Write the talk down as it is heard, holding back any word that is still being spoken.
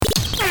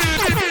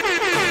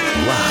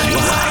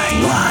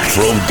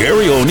from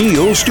Gary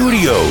O'Neill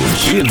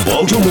Studios in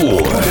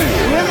Baltimore.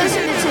 We're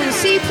listening to the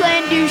C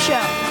Plan Do Show.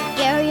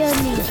 Gary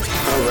O'Neill.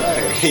 All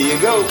right, here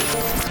you go.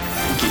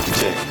 Keep the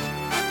check.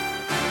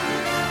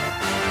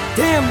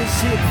 Damn,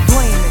 this shit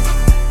flaming.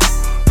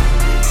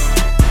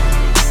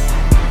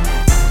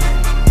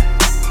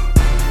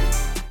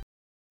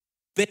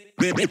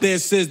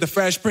 This is the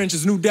Fresh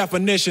Prince's new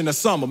definition of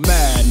summer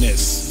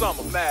madness.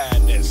 Summer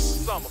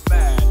madness. Summer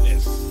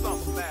madness.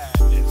 Summer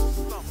madness.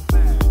 Summer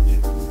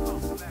madness.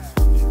 Summer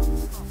madness.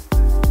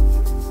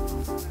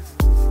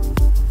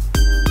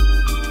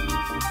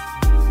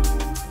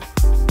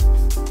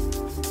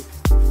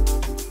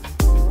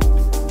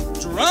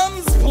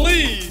 Drums,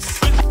 please.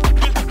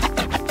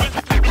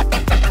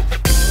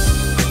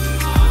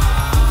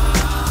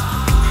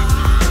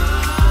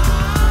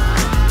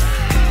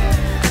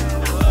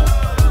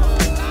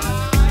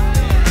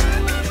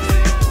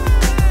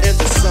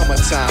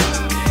 Summertime.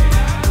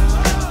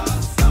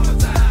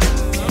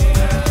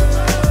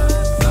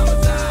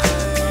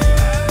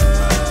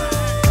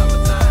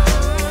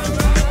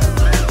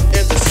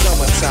 In the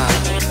summertime.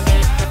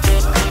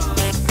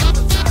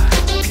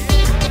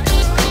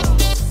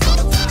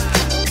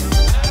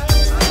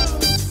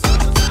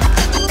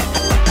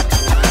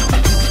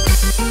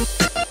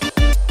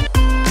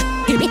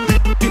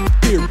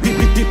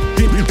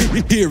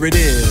 Here it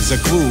is, a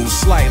groove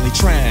slightly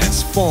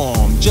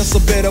transformed. Just a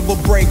bit of a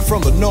break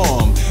from the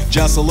norm.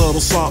 Just a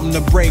little something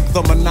to break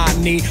the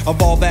monotony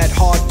of all that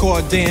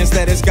hardcore dance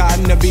that has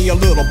gotten to be a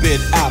little bit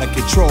out of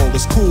control.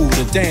 It's cool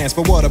to dance,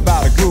 but what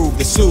about a groove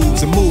that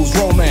soothes and moves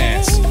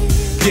romance?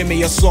 Give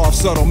me a soft,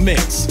 subtle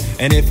mix,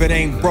 and if it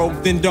ain't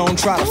broke, then don't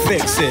try to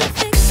fix it.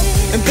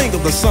 And think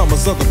of the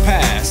summers of the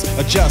past.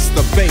 Adjust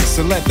the bass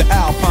and let the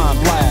Alpine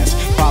blast.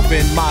 Pop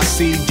in my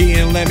CD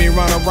and let me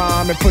run a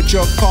rhyme and put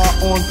your car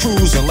on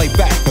cruise and lay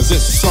back, cause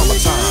it's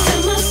summertime.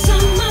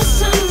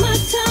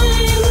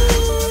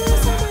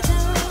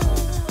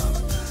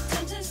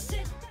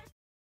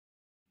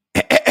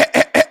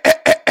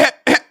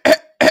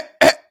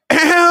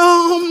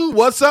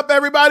 What's up,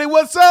 everybody?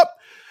 What's up?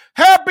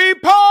 Happy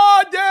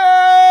party!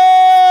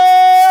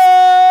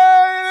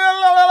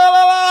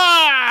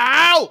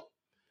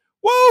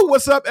 Woo!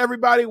 What's up,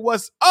 everybody?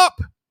 What's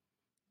up?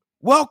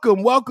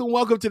 Welcome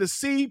to the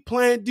C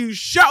Plan Do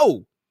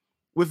Show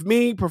with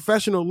me,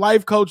 professional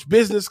life coach,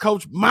 business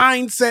coach,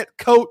 mindset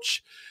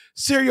coach,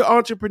 serial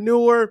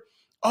entrepreneur,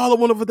 all the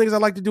wonderful things I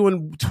like to do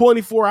in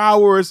 24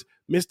 hours,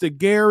 Mr.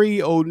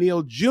 Gary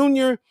O'Neill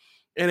Jr.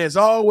 And as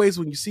always,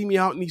 when you see me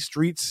out in these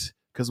streets,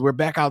 because we're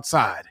back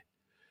outside,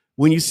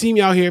 when you see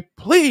me out here,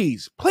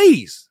 please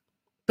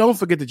don't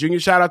forget the junior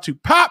shout out to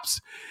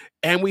Pops.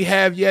 And we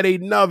have yet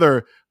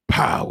another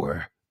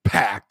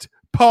power-packed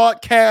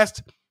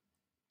podcast,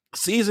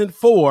 season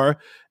 4,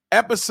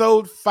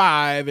 episode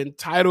 5,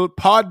 entitled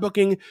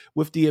Podbooking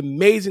with the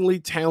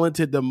amazingly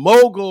talented, the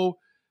mogul,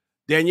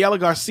 Daniela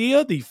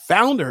Garcia, the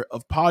founder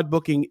of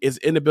Podbooking, is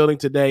in the building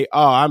today.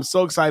 Oh, I'm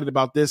so excited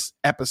about this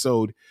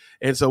episode.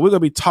 And so we're going to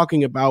be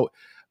talking about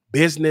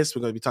business.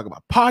 We're going to be talking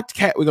about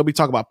podcast. We're going to be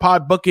talking about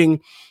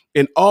Podbooking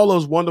and all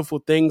those wonderful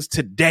things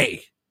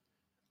today.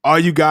 Are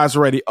you guys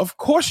ready? Of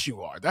course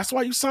you are. That's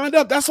why you signed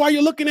up. That's why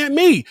you're looking at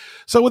me.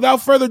 So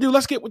without further ado,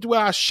 let's get with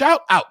our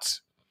shout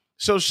outs.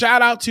 So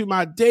shout out to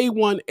my day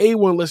one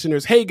A1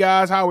 listeners. Hey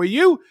guys, how are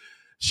you?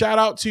 Shout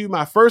out to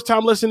my first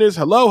time listeners.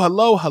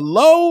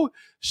 Hello.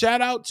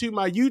 Shout out to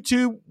my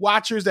YouTube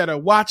watchers that are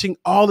watching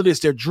all of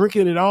this. They're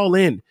drinking it all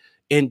in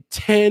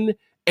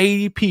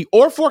 1080p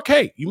or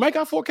 4K. You might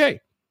got 4K.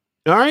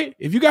 All right.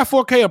 If you got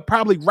 4K, I'm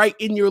probably right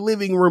in your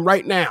living room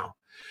right now.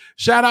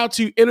 Shout out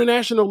to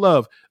international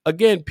love.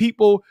 Again,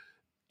 people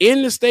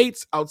in the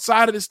States,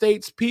 outside of the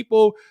States,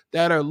 people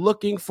that are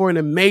looking for an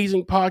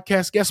amazing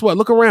podcast. Guess what?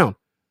 Look around.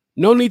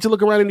 No need to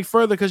look around any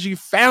further because you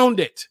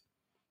found it.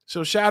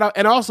 So shout out.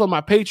 And also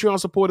my Patreon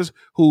supporters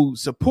who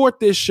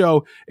support this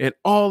show and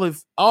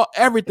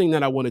everything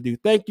that I want to do.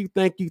 Thank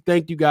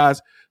you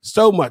guys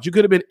so much. You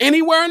could have been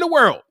anywhere in the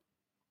world.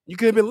 You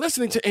could have been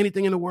listening to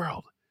anything in the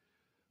world,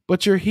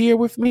 but you're here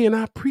with me and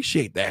I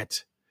appreciate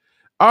that.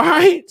 All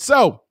right.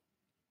 So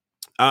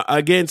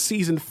again,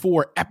 season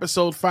 4,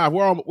 episode 5.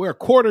 We're a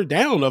quarter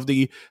down of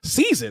the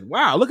season.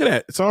 Wow, look at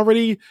that. It's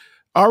already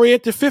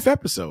at the 5th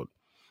episode.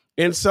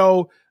 And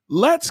so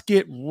let's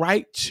get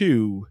right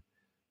to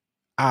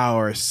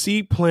our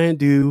C Plan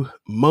Do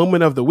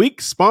moment of the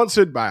week,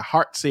 sponsored by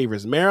Heart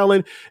Savers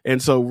Maryland.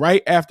 And so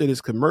right after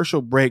this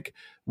commercial break,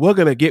 we're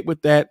going to get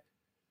with that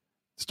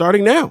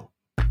starting now.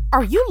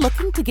 Are you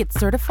looking to get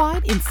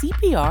certified in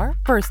CPR,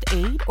 first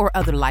aid, or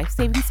other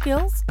life-saving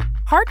skills?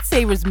 Heart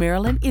Savers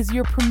Maryland is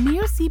your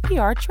premier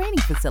CPR training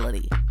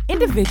facility.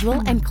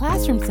 Individual and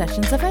classroom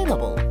sessions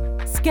available.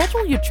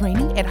 Schedule your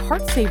training at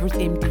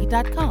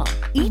heartsaversmd.com.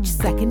 Each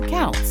second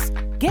counts.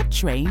 Get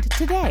trained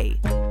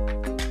today.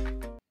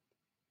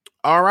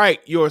 All right,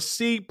 your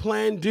C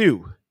Plan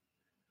Do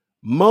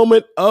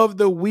moment of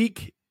the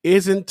week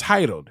is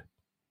entitled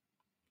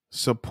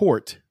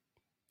Support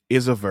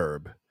is a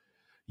Verb.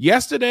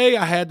 Yesterday,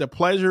 I had the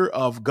pleasure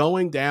of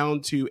going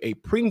down to a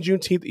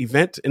pre-Juneteenth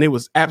event, and it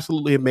was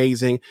absolutely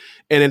amazing.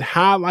 And it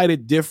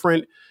highlighted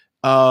different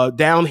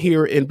down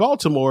here in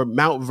Baltimore,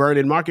 Mount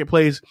Vernon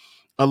Marketplace,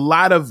 a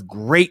lot of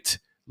great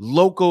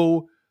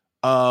local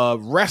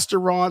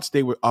restaurants.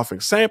 They were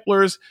offering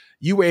samplers.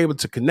 You were able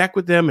to connect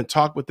with them and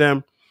talk with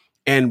them.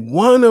 And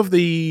one of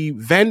the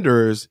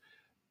vendors,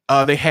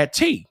 they had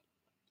tea,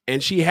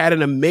 and she had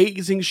an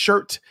amazing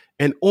shirt.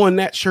 And on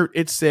that shirt,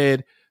 it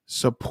said,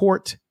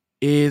 "Support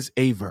is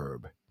a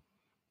verb."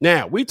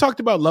 Now, we talked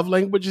about love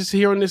languages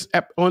here on this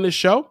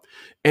show.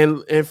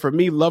 And for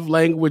me, love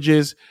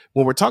languages,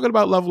 when we're talking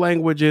about love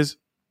languages,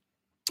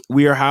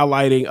 we are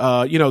highlighting,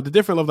 the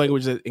different love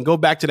languages, and go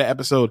back to the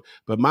episode.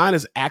 But mine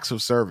is acts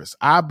of service.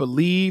 I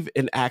believe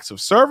in acts of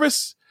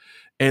service.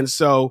 And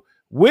so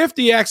with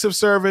the acts of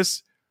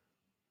service,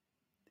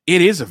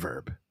 it is a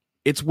verb.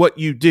 It's what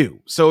you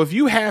do. So if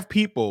you have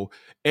people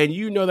and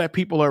you know that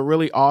people are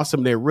really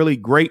awesome, they're really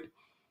great,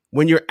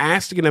 when you're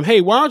asking them,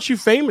 hey, why aren't you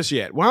famous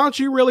yet? Why aren't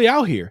you really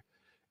out here?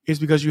 It's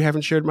because you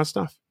haven't shared my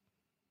stuff.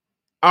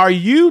 Are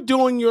you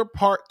doing your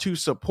part to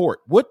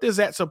support? What does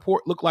that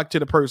support look like to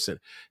the person?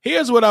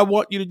 Here's what I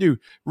want you to do.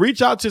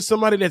 Reach out to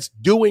somebody that's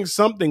doing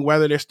something,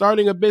 whether they're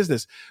starting a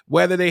business,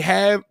 whether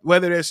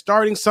they're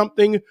starting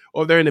something,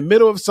 or they're in the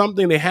middle of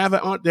something, they have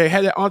that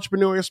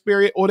entrepreneurial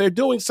spirit, or they're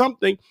doing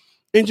something,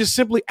 and just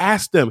simply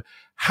ask them,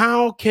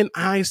 how can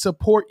I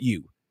support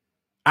you?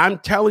 I'm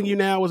telling you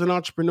now, as an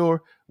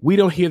entrepreneur, we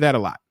don't hear that a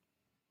lot.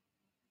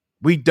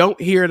 We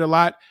don't hear it a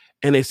lot,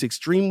 and it's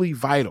extremely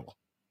vital.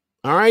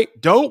 All right.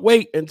 Don't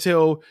wait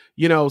until,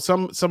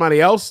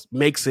 somebody else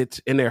makes it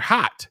and they're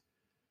hot.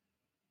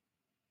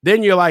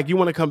 Then you're like, you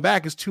want to come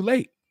back. It's too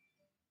late.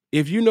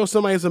 If you know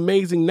somebody is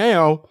amazing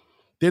now,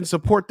 then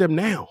support them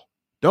now.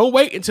 Don't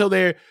wait until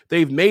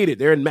they've made it.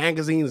 They're in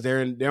magazines,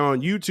 they're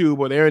on YouTube,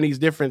 or they're in these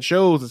different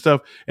shows and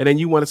stuff. And then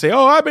you want to say,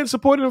 oh, I've been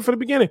supporting them from the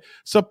beginning.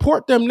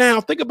 Support them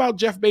now. Think about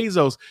Jeff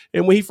Bezos.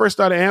 And when he first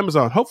started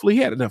Amazon, hopefully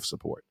he had enough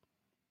support.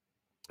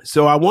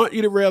 So I want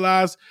you to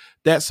realize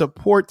that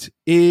support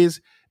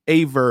is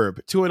a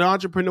verb. To an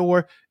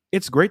entrepreneur,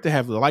 it's great to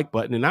have the like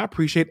button. And I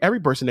appreciate every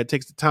person that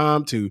takes the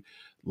time to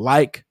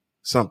like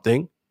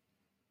something.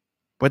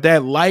 But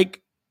that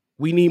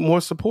we need more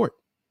support.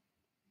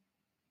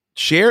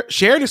 Share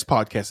this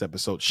podcast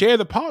episode. Share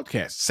the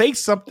podcast. Say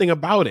something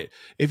about it.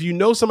 If you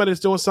know somebody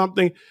that's doing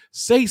something,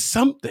 say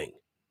something.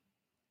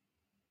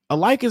 A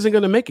like isn't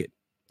going to make it.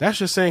 That's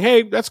just saying,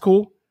 hey, that's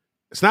cool.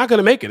 It's not going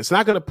to make it. It's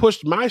not going to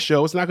push my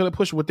show. It's not going to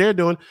push what they're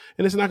doing.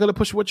 And it's not going to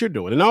push what you're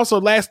doing. And also,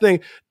 last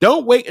thing,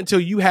 don't wait until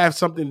you have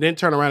something, then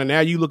turn around and now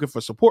you're looking for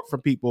support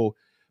from people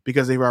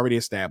because they've already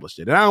established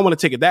it. And I don't want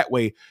to take it that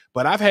way,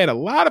 but I've had a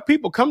lot of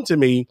people come to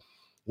me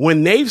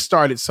when they've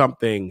started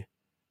something.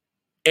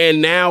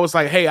 And now it's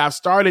like, hey, I've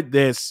started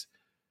this.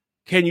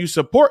 Can you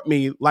support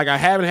me? Like, I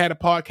haven't had a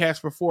podcast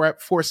for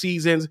four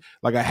seasons.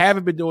 Like, I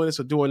haven't been doing this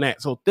or doing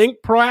that. So think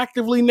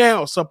proactively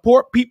now.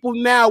 Support people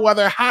now, while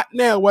they're hot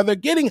now, while they're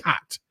getting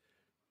hot.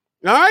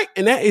 All right.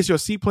 And that is your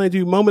C Plan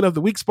Do moment of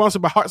the week,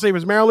 sponsored by Heart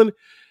Savers Maryland,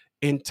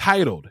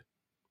 entitled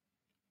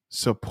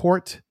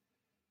Support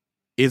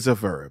is a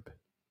Verb.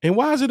 And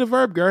why is it a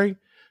verb, Gary?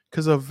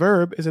 Because a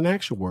verb is an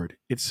action word.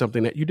 It's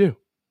something that you do.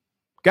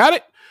 Got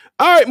it?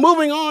 All right,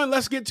 moving on.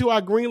 Let's get to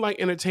our Greenlight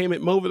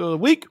Entertainment moment of the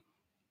week.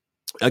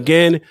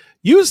 Again,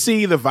 you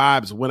see the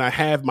vibes when I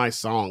have my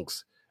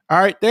songs. All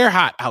right, they're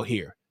hot out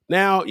here.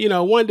 Now,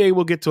 one day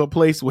we'll get to a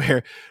place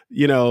where,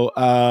 we'll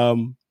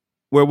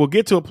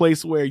get to a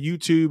place where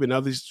YouTube and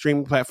other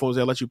streaming platforms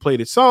that let you play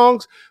the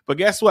songs. But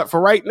guess what? For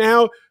right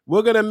now,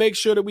 we're going to make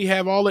sure that we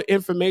have all the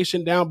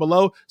information down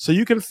below so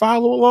you can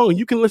follow along and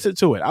you can listen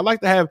to it. I like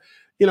to have,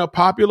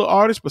 popular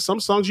artists, but some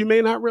songs you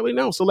may not really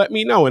know. So let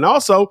me know. And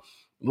also,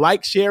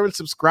 like, share, and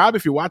subscribe.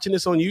 If you're watching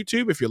this on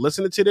YouTube, if you're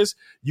listening to this,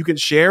 you can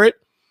share it.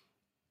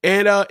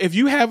 And if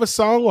you have a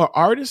song or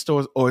artist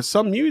or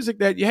some music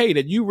that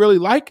you really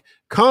like,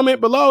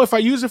 comment below. If I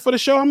use it for the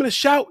show, I'm going to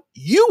shout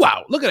you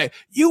out. Look at that.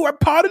 You are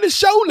part of the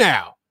show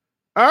now.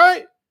 All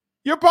right.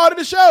 You're part of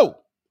the show.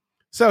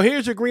 So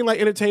here's your Greenlight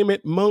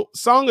Entertainment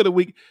song of the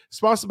week,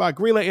 sponsored by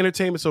Greenlight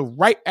Entertainment. So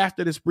right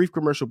after this brief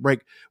commercial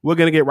break, we're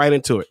going to get right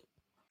into it.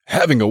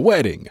 Having a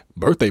wedding,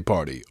 birthday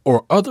party,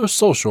 or other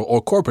social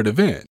or corporate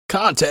event?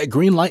 Contact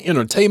Greenlight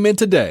Entertainment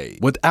today.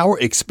 With our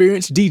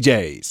experienced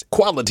DJs,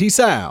 quality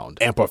sound,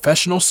 and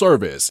professional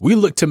service, we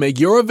look to make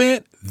your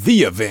event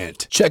the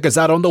event. Check us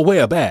out on the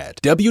web at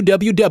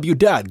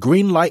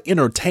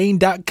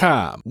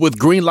www.greenlightentertain.com. With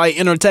Greenlight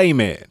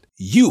Entertainment,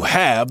 you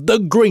have the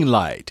green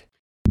light.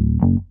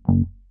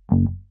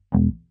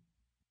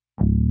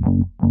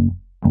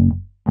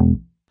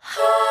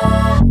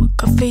 Well,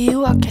 good for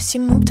you, I guess you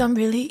moved on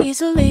really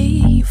easily.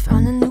 You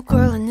found a new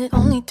girl and it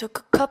only took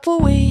a couple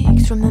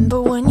weeks.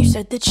 Remember when you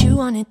said that you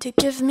wanted to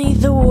give me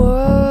the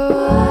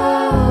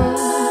world?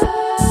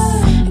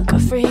 And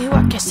good for you,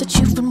 I guess that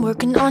you've been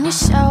working on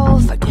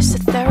yourself. I guess the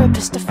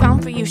therapist I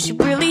found for you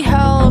should really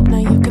help. Now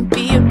you can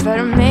be a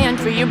better man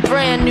for your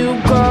brand new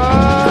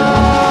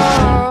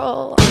girl.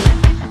 Well,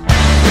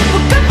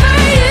 good for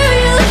you,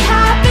 you look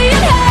happy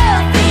and healthy.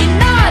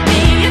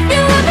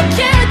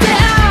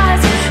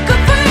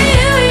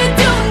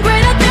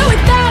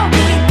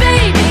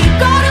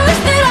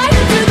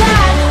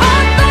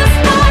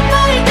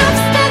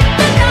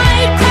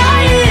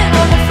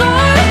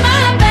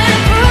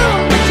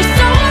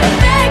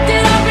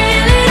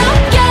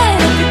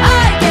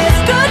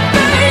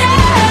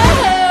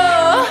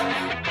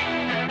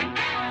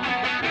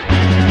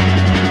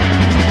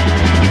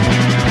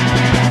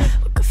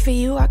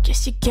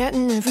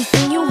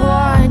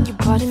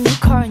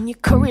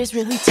 is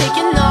really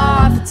taking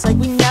off. It's like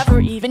we never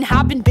even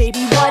happened, baby.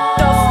 What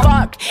the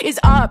fuck is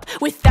up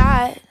with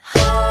that?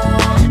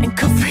 And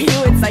good for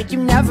you, it's like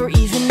you never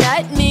even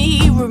met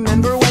me.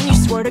 Remember when you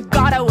swore to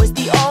God I was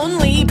the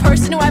only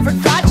person who ever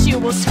got you?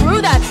 Well,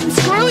 screw that and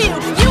screw you.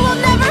 You will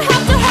never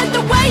have to hurt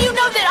the way you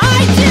know that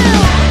I do.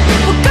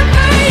 Well, good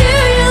for you,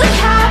 you look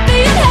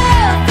happy and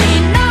healthy.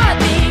 Not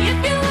me if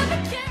you want a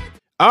kid.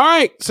 All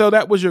right, so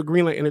that was your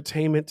Greenlight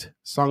Entertainment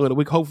Song of the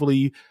Week.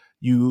 Hopefully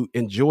you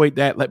enjoyed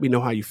that. Let me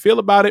know how you feel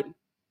about it.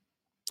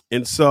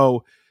 And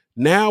so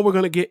now we're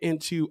going to get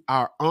into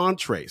our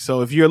entree.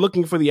 So if you're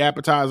looking for the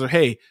appetizer,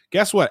 hey,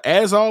 guess what?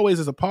 As always,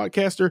 as a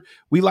podcaster,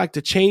 we like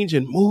to change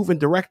and move and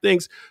direct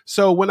things.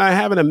 So when I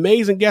have an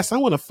amazing guest, I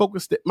want to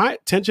focus my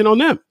attention on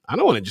them. I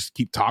don't want to just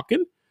keep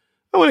talking.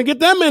 I want to get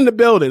them in the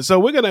building. So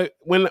we're going to,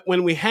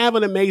 when we have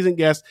an amazing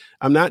guest,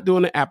 I'm not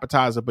doing the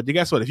appetizer, but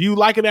guess what? If you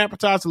like an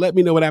appetizer, let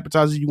me know what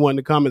appetizer you want in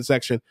the comment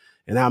section,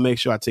 and I'll make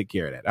sure I take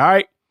care of that. All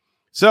right.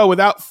 So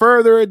without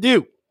further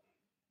ado,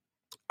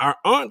 our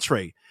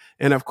entree.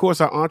 And of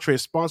course, our entree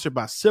is sponsored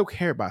by Silk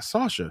Hair by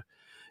Sasha.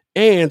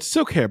 And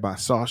Silk Hair by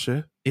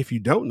Sasha, if you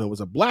don't know,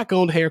 is a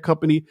Black-owned hair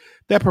company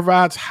that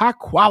provides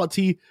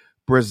high-quality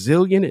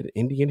Brazilian and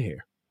Indian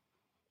hair.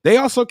 They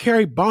also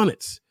carry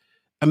bonnets,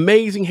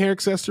 amazing hair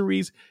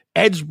accessories,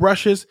 edge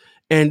brushes,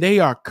 and they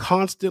are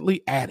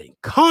constantly adding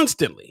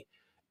products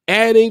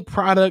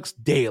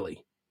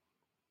daily.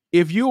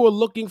 If you are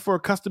looking for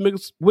a custom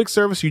wig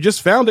service, you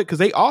just found it because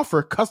they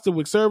offer custom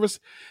wig service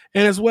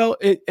and as well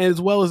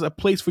as a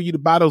place for you to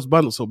buy those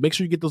bundles. So make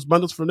sure you get those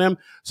bundles from them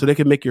so they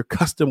can make your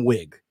custom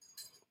wig.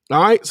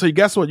 All right. So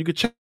guess what? You can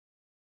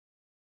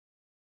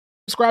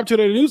subscribe to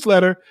their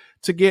newsletter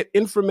to get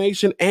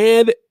information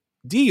and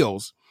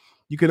deals.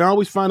 You can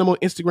always find them on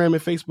Instagram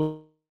and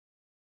Facebook.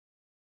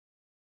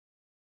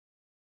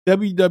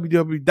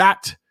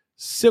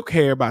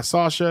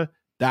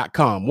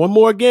 www.silkhairbysasha.com. One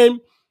more again,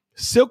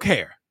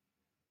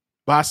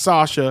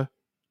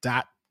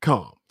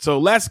 silkhair.sasha.com. So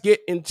let's get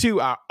into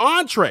our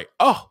entree.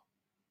 Our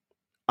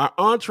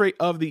entree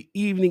of the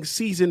evening,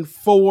 season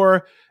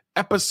 4,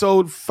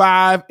 episode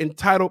 5,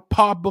 entitled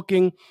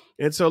Podbooking.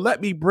 And so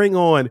let me bring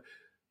on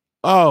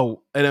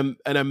an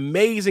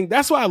amazing.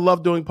 That's why I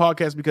love doing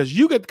podcasts, because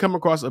you get to come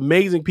across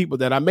amazing people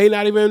that I may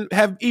not even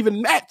have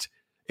met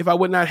if I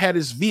would not have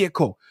this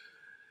vehicle.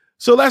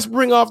 So let's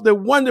bring off the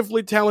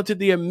wonderfully talented,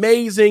 the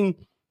amazing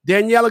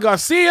Daniela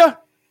Garcia.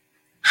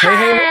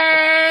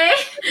 Hey.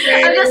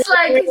 I'm just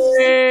like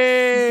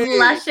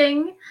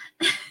blushing.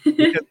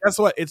 Because that's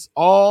what, it's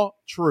all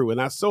true.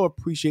 And I so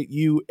appreciate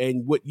you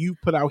and what you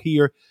put out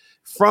here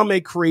from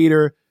a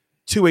creator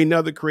to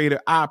another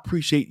creator. I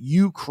appreciate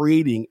you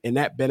creating, and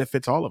that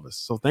benefits all of us.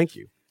 So thank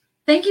you.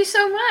 Thank you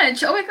so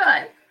much. Oh my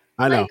God.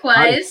 I know.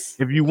 Likewise.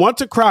 If you want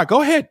to cry,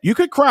 go ahead. You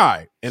could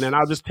cry. And then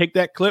I'll just take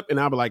that clip and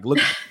I'll be like, look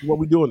what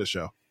we do on the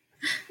show.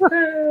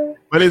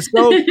 But it's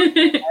so good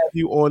to have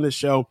you on the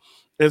show.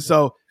 And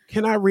so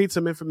can I read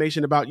some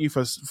information about you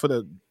for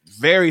the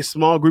very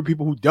small group of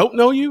people who don't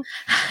know you?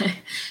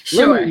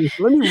 Sure. Let me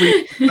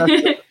read some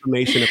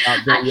information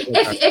about Daniela.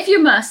 If you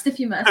must.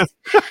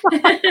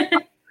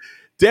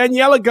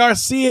 Daniela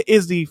Garcia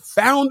is the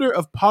founder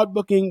of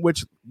Podbooking,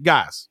 which,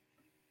 guys,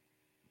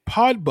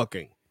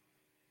 Podbooking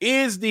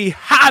is the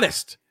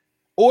hottest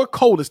or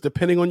coldest,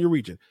 depending on your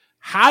region,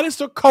 hottest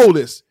or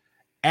coldest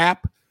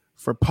app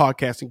for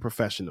podcasting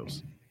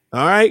professionals.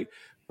 All right.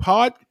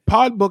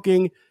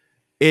 Podbooking,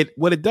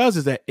 what it does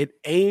is that it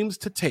aims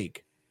to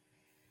take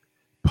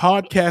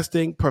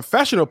professional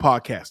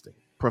podcasting,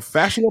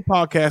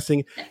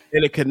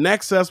 and it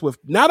connects us with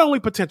not only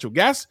potential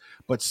guests,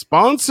 but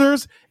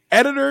sponsors,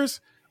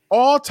 editors,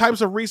 all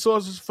types of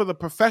resources for the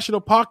professional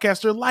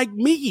podcaster like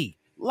me,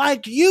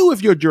 like you,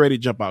 if you're ready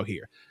to jump out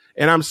here.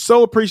 And I'm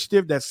so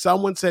appreciative that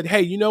someone said,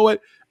 hey, you know what?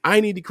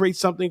 I need to create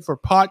something for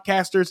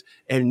podcasters,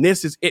 and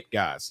this is it,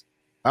 guys.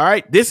 All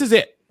right, this is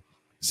it.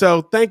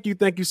 So thank you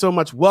so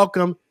much.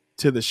 Welcome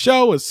to the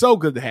show. It's so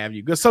good to have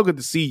you. It's so good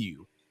to see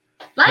you.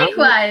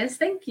 Likewise.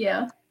 Thank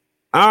you.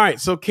 All right,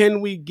 so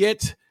can we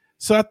get,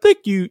 so I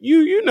think you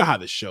know how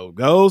the show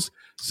goes.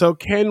 So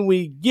can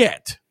we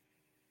get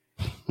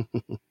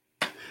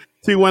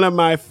to one of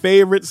my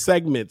favorite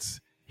segments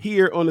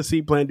here on the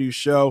C Plan Do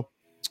show,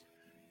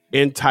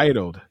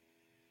 entitled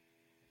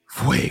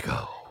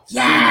Fuego.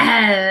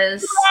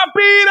 Yes.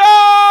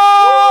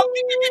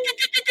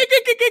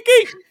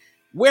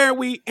 Where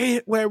we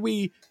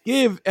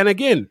give, and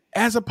again,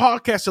 as a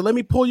podcaster, let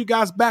me pull you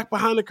guys back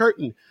behind the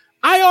curtain.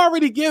 I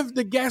already give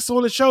the guests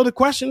on the show the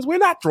questions. We're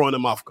not throwing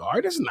them off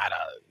guard. This is not an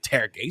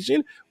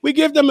interrogation. We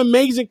give them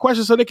amazing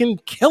questions so they can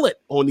kill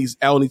it on these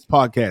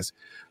podcasts.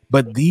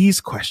 But these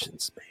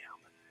questions,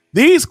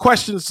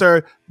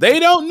 sir,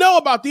 they don't know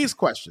about these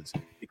questions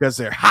because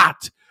they're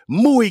hot,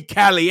 muy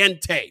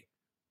caliente.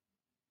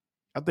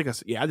 I think I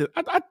said, yeah,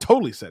 I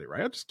totally said it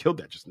right. I just killed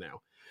that just now.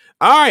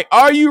 All right,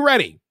 are you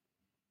ready?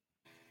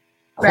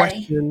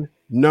 Ready. Question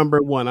number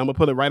 1. I'm gonna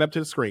put it right up to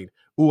the screen.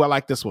 Ooh, I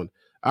like this one.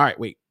 All right,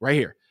 wait, right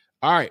here.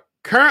 All right,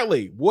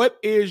 currently, what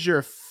is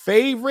your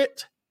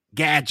favorite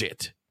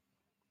gadget?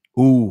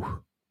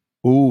 Ooh,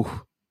 Ooh.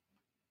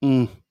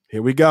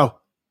 Here we go.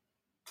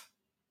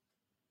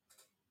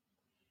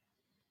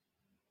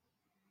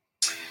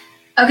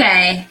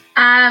 Okay.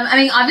 I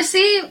mean,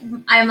 obviously,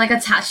 I'm like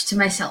attached to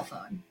my cell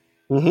phone.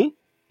 Mm-hmm.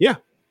 Yeah.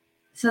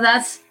 So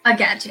that's a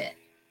gadget.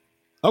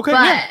 Okay.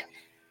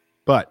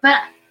 But,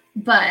 yeah.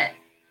 but,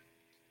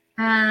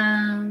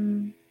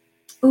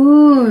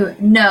 ooh,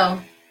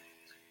 no.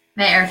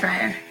 My air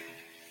fryer.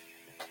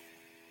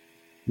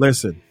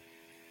 Listen,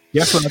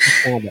 guess what I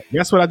just found out?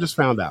 Guess what I just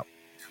found out?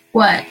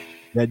 What?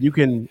 That you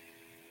can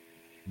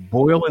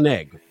boil an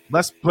egg.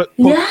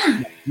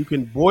 Yeah. You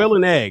can boil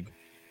an egg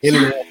in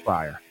an air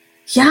fryer.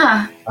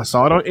 Yeah. I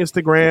saw it on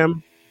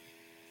Instagram.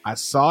 I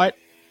saw it,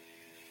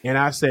 and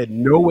I said,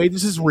 no way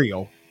this is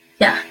real.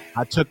 Yeah.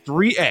 I took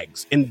 3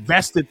 eggs,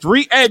 invested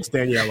 3 eggs,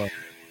 Daniela.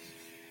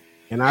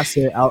 And I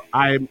said,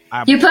 I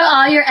You put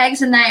all your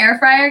eggs in that air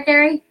fryer,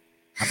 Gary?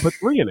 I put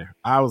 3 in there.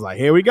 I was like,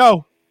 here we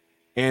go.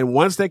 And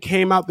once they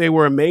came out, they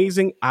were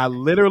amazing. I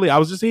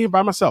was just here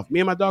by myself,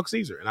 me and my dog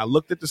Caesar. And I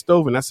looked at the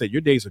stove and I said,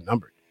 your days are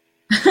numbered.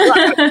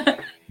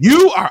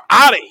 You are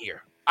out of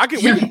here.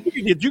 We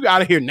can get you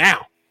out of here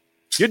now.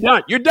 You're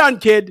done. You're done,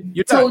 kid.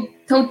 You're done.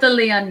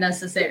 Totally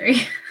unnecessary.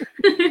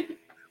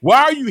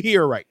 Why are you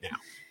here right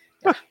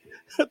now?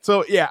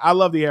 So, yeah, I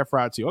love the air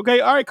fryer too. Okay.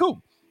 All right,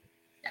 cool.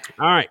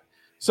 All right.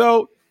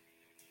 So,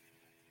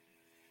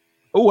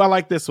 I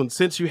like this one.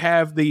 Since you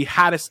have the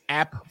hottest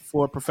app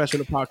for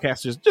professional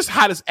podcasters, just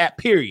hottest app,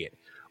 period.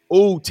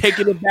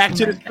 Taking it back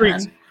to the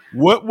streets. God.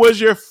 What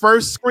was your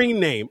first screen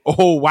name?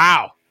 Oh,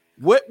 wow.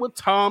 What would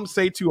Tom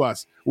say to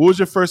us? What was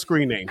your first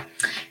screen name?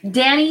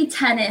 Danny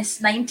Tennis,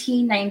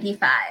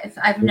 1995.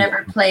 I've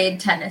never played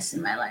tennis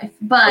in my life,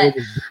 but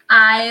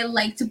I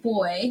liked a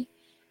boy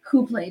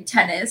who played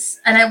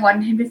tennis, and I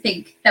wanted him to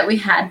think that we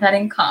had that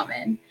in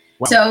common.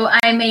 Wow. So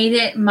I made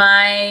it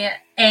my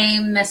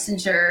AIM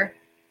Messenger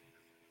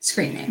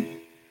screen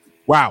name.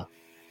 Wow.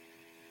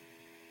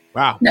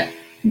 No,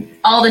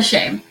 all the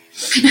shame.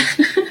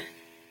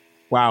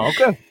 Wow.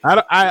 Okay.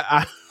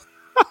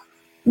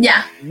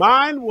 Yeah.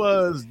 Mine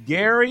was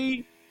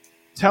Gary.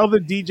 Tell the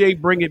DJ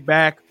bring it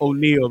back,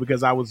 O'Neal,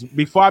 because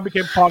before I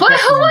became podcast. But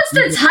who wants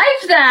to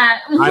type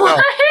that?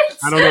 What?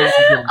 I don't know.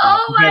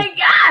 Oh my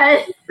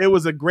God. It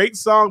was a great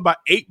song by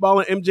 8 Ball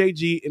and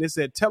MJG, and it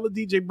said, tell the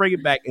DJ bring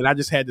it back. And I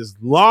just had this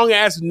long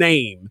ass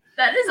name.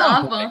 That is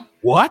awful.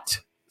 What?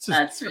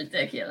 That's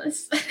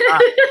ridiculous.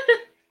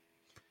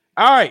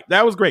 All right.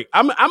 That was great.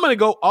 I'm going to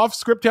go off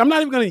script here. I'm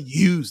not even going to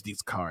use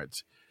these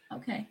cards.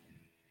 Okay.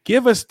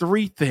 Give us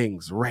 3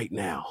 things right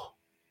now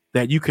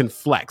that you can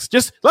flex.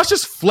 Let's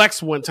just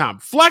flex one time.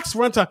 Flex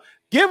one time.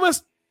 Give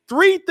us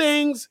 3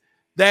 things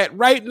that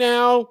right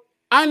now,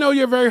 I know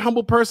you're a very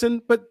humble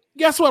person, but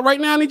guess what? Right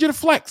now, I need you to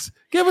flex.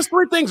 Give us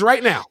 3 things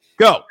right now.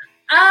 Go.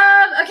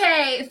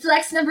 Okay.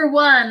 Flex number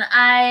 1.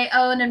 I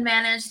own and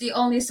manage the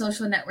only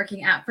social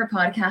networking app for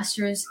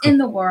podcasters in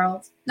the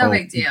world. No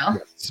big deal.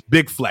 It's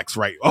big flex,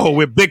 right? Oh,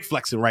 we're big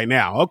flexing right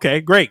now.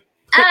 Okay, great.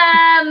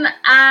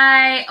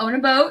 I own a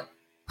boat.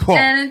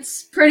 And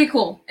it's pretty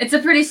cool. It's a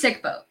pretty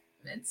sick boat.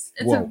 It's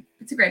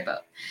a great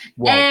boat.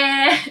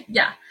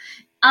 Yeah.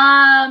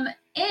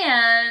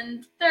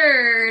 And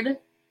third,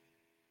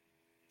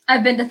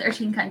 I've been to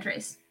 13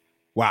 countries.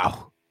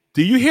 Wow.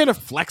 Do you hear the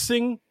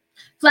flexing?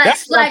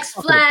 Flex.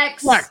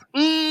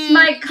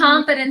 My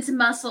confidence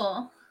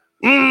muscle.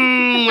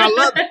 I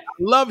love it. I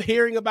love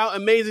hearing about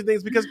amazing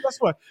things because guess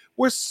what?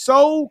 We're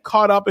so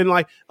caught up in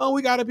like,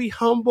 we got to be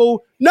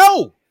humble.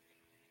 No.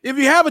 If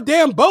you have a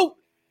damn boat,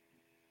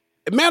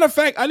 matter of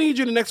fact, I need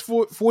you in the next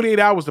 48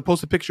 hours to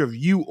post a picture of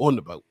you on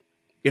the boat.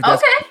 Okay.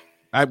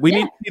 We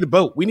need to see the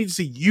boat. We need to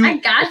see you. I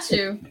got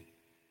you.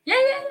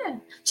 Yeah.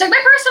 Check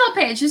my personal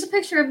page. There's a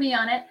picture of me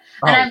on it.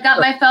 And I've got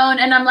my phone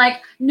and I'm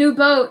like, new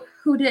boat.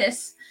 Who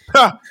dis?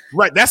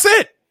 Right. That's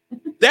it.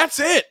 That's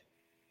it.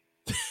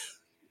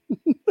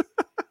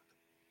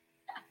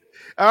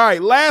 All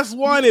right. Last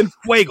one in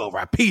Fuego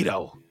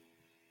Rapido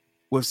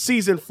with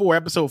season 4,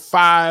 episode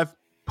 5,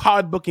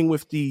 Podbooking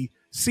with the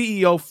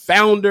CEO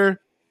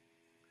founder,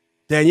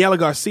 Daniela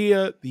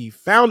Garcia, the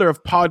founder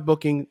of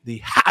Podbooking, the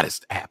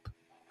hottest app.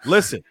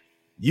 Listen,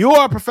 you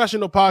are a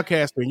professional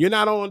podcaster and you're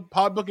not on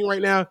Podbooking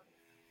right now,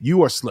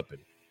 you are slipping.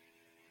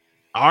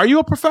 Are you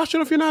a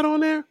professional if you're not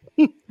on there?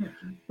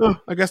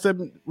 I guess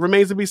that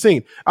remains to be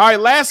seen. All right,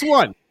 last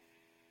one.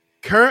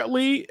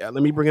 Currently, let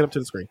me bring it up to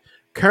the screen.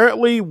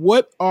 Currently,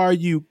 what are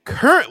you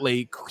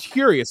currently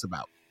curious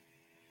about?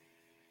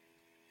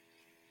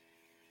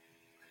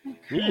 What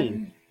are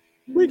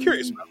you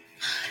curious about?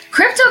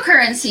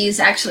 Cryptocurrencies,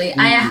 actually.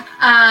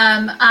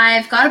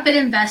 I've got a bit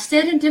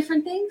invested in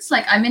different things.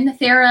 Like I'm in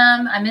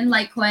Ethereum, I'm in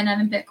Litecoin,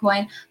 I'm in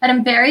Bitcoin, but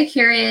I'm very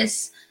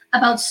curious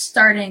about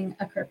starting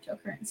a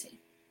cryptocurrency.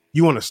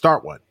 You want to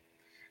start one?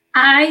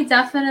 I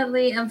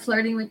definitely am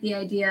flirting with the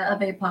idea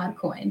of a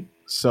Podcoin.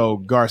 So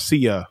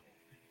Garcia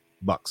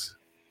bucks.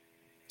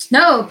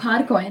 No,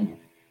 Podcoin.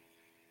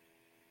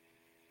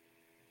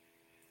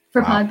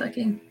 For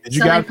Podbooking. Did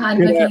you guys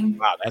Podbooking?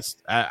 Wow,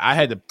 I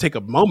had to take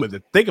a moment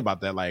to think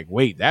about that. Like,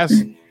 wait, that's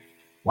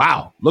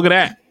wow. Look at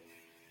that.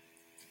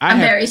 I'm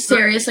very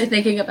seriously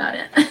thinking about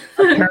it. I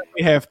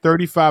currently have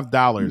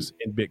 $35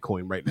 in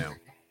Bitcoin right now.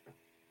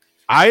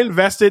 I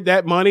invested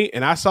that money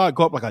and I saw it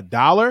go up like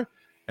 $1,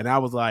 and I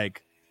was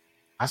like,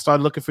 I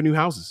started looking for new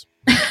houses.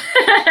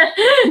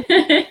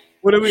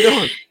 What are we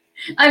doing?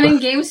 I'm in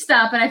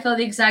GameStop and I feel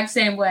the exact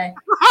same way.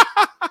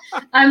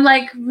 I'm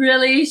like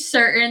really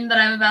certain that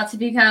I'm about to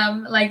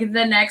become like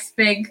the next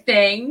big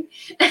thing.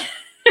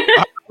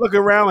 I look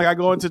around, like I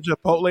go into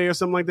Chipotle or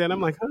something like that. And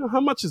I'm like, how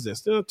much is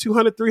this?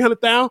 200,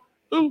 300,000?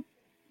 And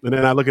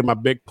then I look at my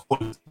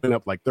Bitcoin, went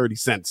up like 30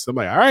 cents. I'm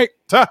like, all right,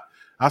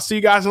 I'll see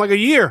you guys in like a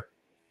year.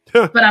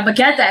 But I'm gonna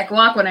get that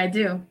guac when I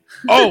do.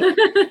 Oh,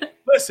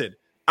 listen,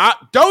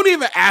 don't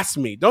even ask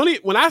me.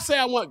 When I say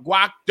I want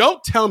guac,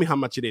 don't tell me how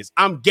much it is.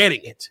 I'm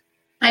getting it.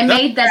 I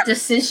made that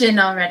decision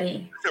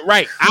already.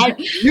 Right. I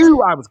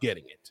knew I was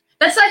getting it.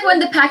 That's like when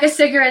the pack of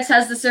cigarettes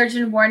has the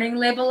surgeon warning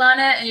label on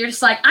it, and you're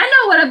just like, I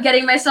know what I'm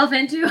getting myself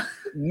into.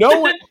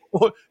 No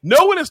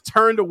one has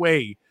turned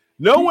away.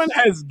 No one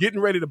has getting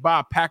ready to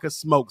buy a pack of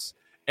smokes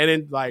and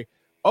then like,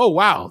 oh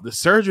wow, the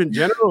Surgeon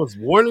General is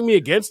warning me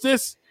against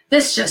this.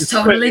 This just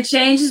totally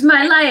changes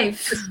my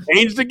life.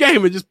 Change the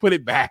game and just put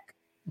it back.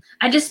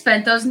 I just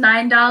spent those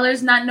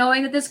 $9 not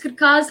knowing that this could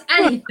cause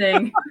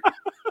anything.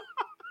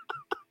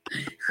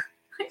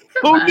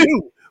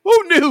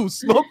 Who knew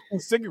smoking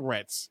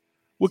cigarettes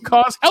would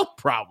cause health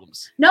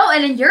problems? No,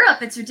 and in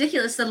Europe, it's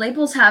ridiculous. The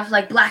labels have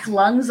like black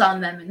lungs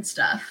on them and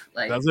stuff.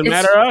 Like, doesn't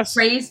matter to us.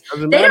 Crazy.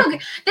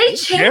 They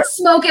chain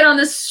smoke it on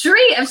the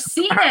street. I've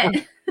seen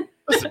it.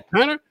 Listen,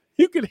 Hunter,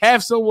 you could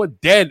have someone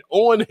dead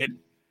on it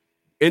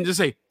and just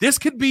say, "This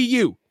could be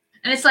you."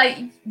 And it's like,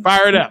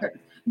 fire it up.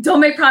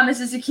 Don't make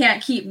promises you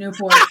can't keep,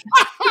 Newport.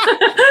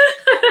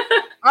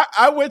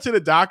 I went to the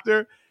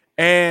doctor.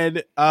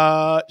 And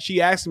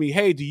she asked me,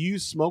 hey, do you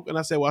smoke? And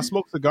I said, well, I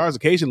smoke cigars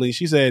occasionally.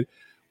 She said,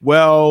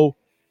 well,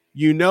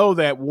 you know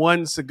that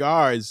one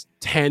cigar is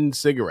 10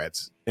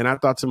 cigarettes. And I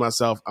thought to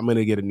myself, I'm going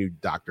to get a new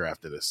doctor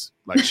after this.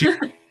 Like,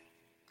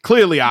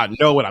 clearly I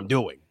know what I'm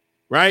doing.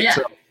 Right. Yeah.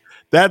 So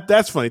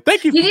that's funny.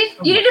 Thank you. You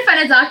need to find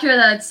a doctor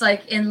that's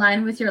like in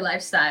line with your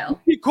lifestyle.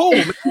 Be cool,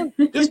 man.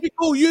 Just be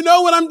cool. You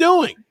know what I'm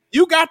doing.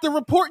 You got the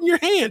report in your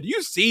hand.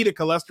 You see the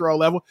cholesterol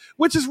level,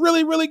 which is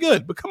really, really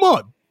good. But come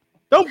on.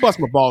 Don't bust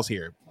my balls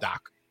here,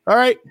 Doc. All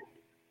right?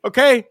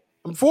 Okay?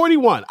 I'm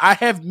 41. I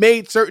have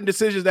made certain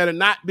decisions that are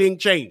not being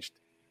changed.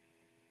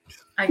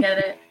 I get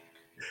it.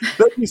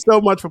 Thank you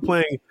so much for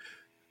playing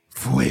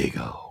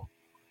Fuego.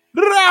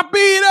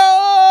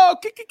 Rapido!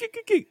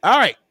 All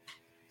right.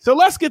 So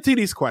let's get to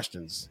these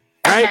questions,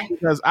 right? Okay.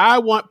 Because I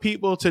want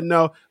people to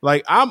know,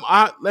 like,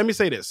 let me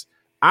say this.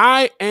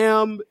 I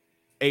am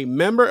a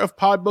member of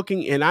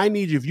Podbooking, and I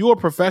need you, if you're a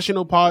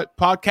professional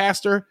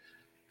podcaster,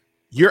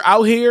 you're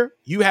out here,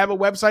 you have a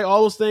website,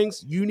 all those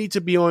things, you need to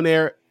be on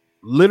there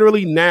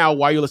literally now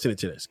while you're listening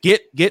to this.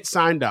 Get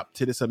signed up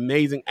to this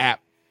amazing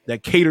app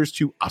that caters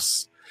to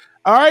us.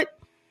 All right.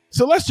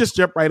 So let's just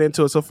jump right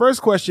into it. So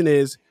first question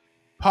is,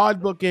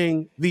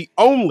 Podbooking, the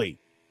only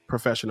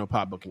professional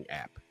podbooking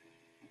app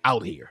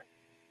out here.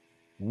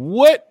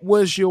 What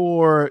was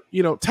your,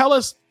 take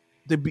us,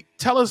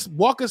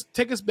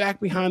 take us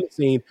back behind the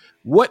scene.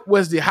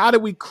 How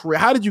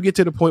did you get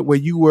to the point where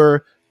you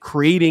were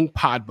creating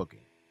Podbooking?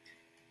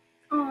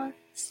 Oh,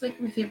 it's like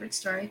my favorite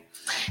story.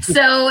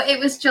 So it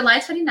was July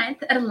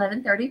 29th at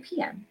 11:30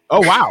 p.m.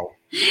 Oh, wow.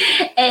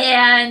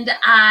 And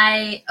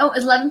it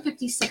was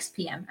 11:56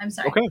 p.m. I'm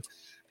sorry. Okay.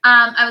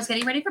 I was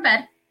getting ready for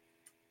bed,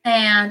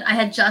 and I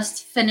had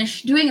just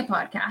finished doing a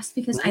podcast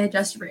because I had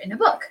just written a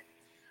book,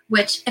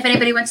 which, if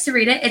anybody wants to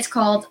read it, it's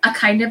called A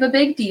Kind of a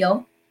Big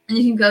Deal. And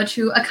you can go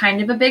to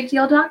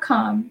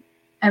akindofabigdeal.com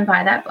and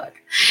buy that book.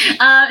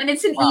 And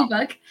it's an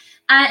ebook.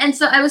 And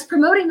so I was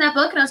promoting that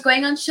book, and I was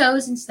going on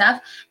shows and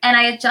stuff. And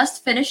I had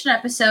just finished an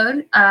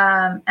episode,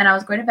 and I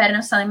was going to bed, and I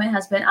was telling my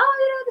husband,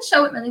 the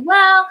show went really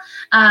well.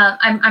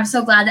 I'm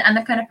so glad that I'm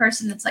the kind of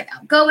person that's like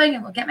outgoing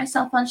and will get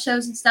myself on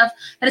shows and stuff.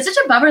 But it's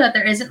such a bummer that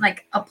there isn't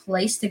like a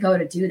place to go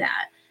to do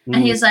that. Mm-hmm.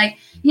 And he's like,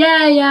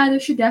 yeah, there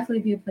should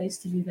definitely be a place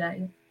to do that.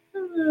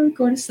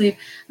 Go to sleep.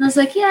 And I was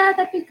like, yeah,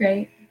 that'd be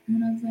great.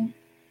 And I was like,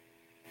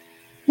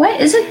 why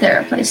isn't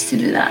there a place to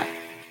do that?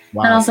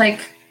 Wow. And I was like,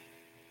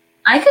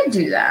 I could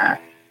do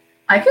that.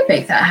 I could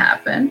make that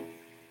happen.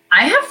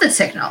 I have the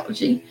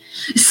technology.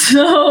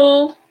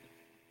 So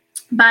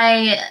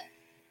by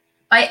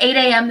 8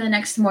 a.m. the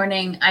next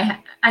morning, I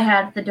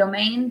had the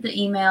domain,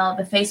 the email,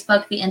 the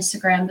Facebook, the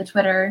Instagram, the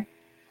Twitter,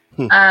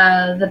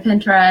 the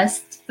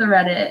Pinterest, the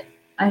Reddit.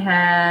 I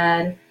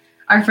had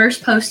our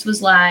first post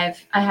was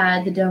live. I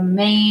had the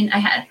domain.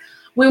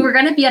 We were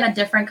going to be on a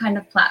different kind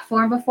of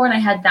platform before, and I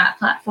had that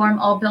platform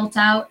all built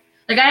out.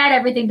 Like, I had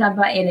everything done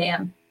by 8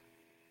 a.m.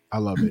 I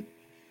love it.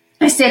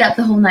 I stayed up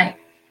the whole night.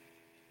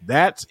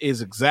 That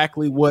is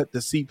exactly what the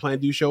C Plan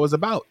Do show is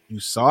about. You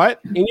saw it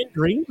in your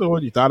dreams,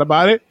 or you thought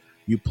about it,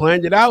 you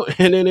planned it out,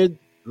 and then in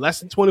less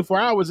than 24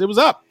 hours, it was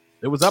up.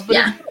 It was up.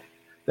 Yeah.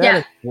 That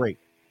is great.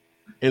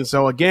 And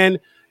so again,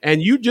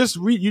 and you just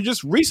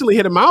recently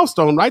hit a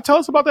milestone, right? Tell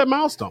us about that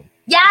milestone.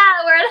 Yeah,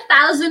 we're at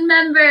 1,000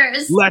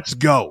 members. Let's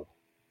go.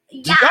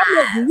 Do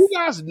you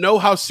guys know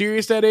how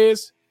serious that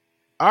is?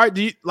 All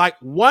right,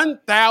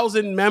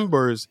 1,000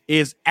 members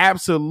is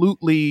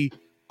absolutely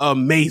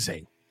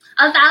amazing.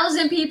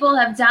 1,000 people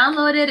have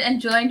downloaded and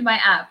joined my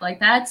app. Like,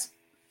 that's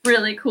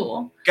really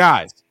cool.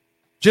 Guys,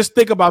 just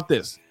think about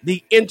this.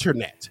 The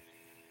internet.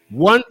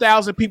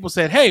 1,000 people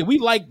said, hey, we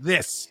like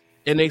this,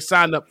 and they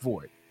signed up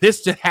for it.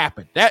 This just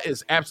happened. That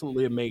is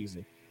absolutely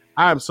amazing.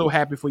 I am so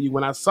happy for you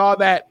when I saw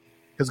that,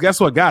 because guess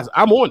what, guys?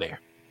 I'm on there.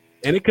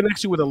 And it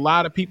connects you with a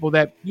lot of people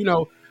that,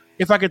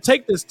 if I could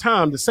take this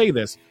time to say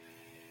this,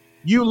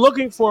 you're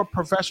looking for a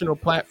professional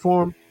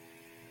platform,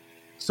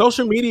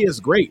 social media is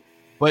great.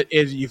 But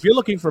if you're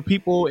looking for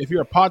people, if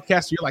you're a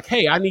podcaster, you're like,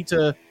 hey, I need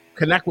to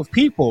connect with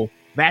people,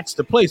 that's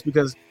the place,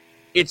 because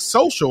it's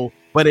social,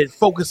 but it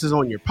focuses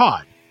on your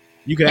pod.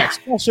 You can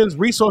ask questions,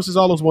 resources,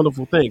 all those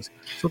wonderful things.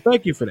 So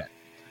thank you for that.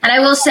 And I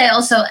will say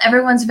also,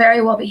 everyone's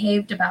very well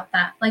behaved about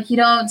that. Like, you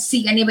don't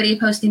see anybody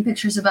posting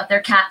pictures about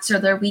their cats or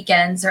their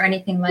weekends or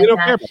anything like that. You don't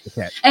care about the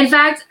cat. In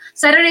fact,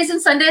 Saturdays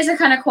and Sundays are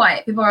kind of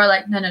quiet. People are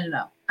like, no.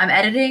 I'm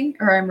editing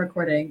or I'm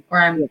recording or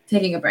I'm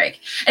taking a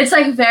break. It's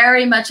like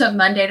very much a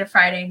Monday to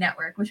Friday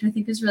network, which I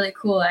think is really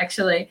cool,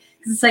 actually.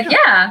 Because it's like,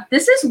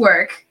 this is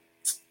work.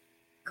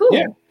 Cool.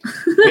 Yeah.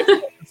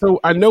 So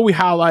I know we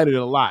highlighted it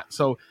a lot.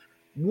 So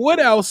what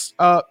else?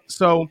 I've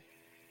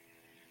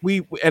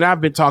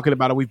been talking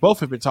about it. We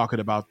both have been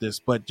talking about this,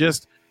 but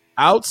just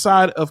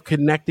outside of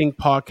connecting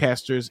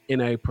podcasters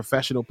in a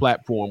professional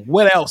platform,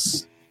 what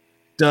else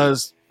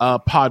does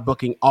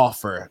Podbooking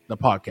offer the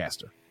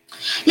podcaster?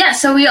 Yeah,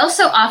 so we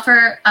also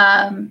offer, we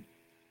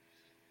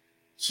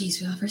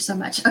offer so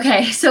much.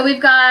 Okay, so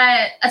we've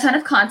got a ton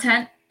of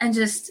content and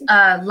just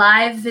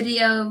live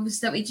videos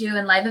that we do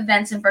and live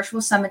events and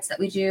virtual summits that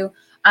we do.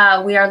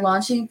 We are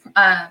launching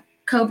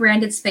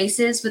co-branded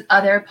spaces with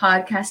other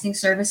podcasting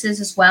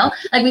services as well.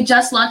 Like, we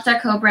just launched our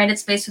co-branded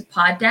space with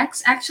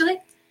Poddex, actually.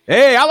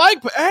 Hey,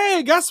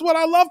 guess what?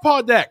 I love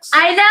Poddex.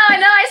 I know.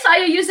 I saw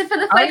you use it for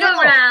the Fuego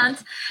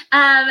round.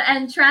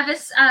 And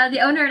Travis,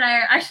 the owner, and I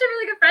are actually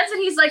really good friends,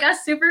 and he's like a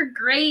super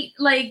great,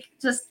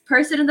 just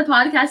person in the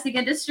podcasting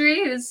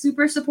industry who's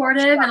super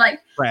supportive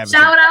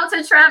shout out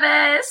to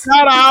Travis.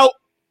 Shout out.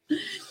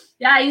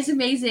 Yeah, he's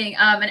amazing.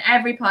 And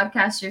every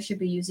podcaster should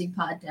be using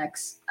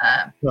Poddex.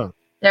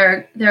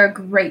 They're a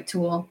great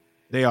tool.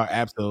 They are,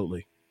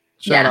 absolutely.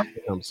 Shout out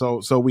to them.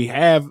 So we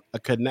have a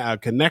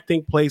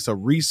connecting place, a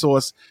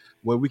resource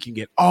where we can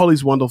get all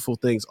these wonderful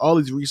things, all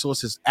these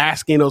resources,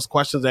 asking those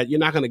questions that you're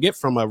not going to get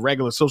from a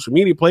regular social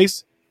media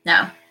place.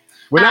 No.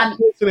 We're not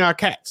posting our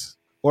cats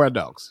or our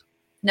dogs.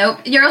 Nope.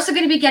 You're also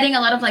going to be getting a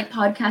lot of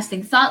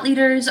podcasting thought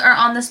leaders are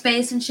on the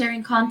space and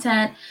sharing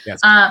content.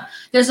 Yes.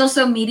 There's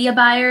also media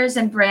buyers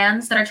and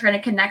brands that are trying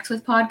to connect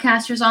with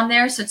podcasters on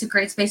there. So it's a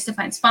great space to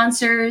find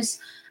sponsors.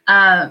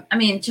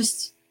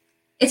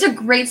 It's a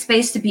great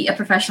space to be a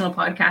professional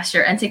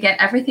podcaster and to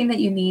get everything that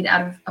you need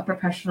out of a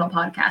professional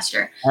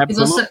podcaster.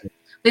 Absolutely.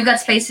 We've got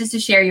spaces to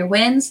share your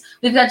wins.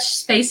 We've got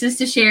spaces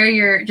to share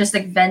your just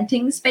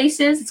venting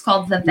spaces. It's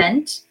called The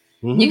Vent.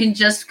 Mm-hmm. You can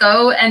just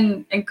go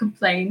and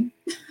complain,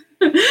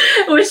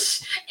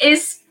 which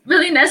is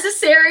really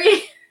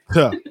necessary.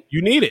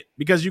 You need it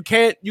because you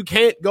can't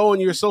go on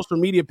your social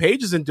media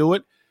pages and do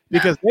it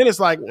because then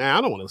it's like,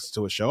 I don't want to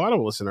listen to a show. I don't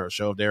want to listen to a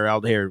show if they're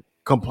out there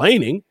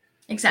complaining.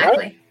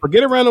 Exactly. Right? But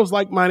get around those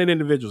like-minded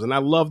individuals. And I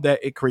love that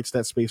it creates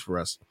that space for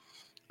us.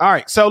 All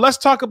right. So let's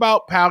talk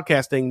about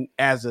podcasting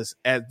as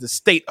the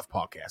state of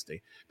podcasting,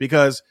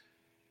 because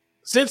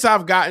since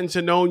I've gotten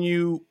to know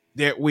you,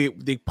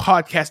 the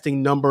podcasting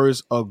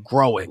numbers are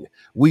growing.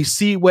 We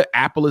see what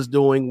Apple is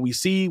doing. We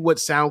see what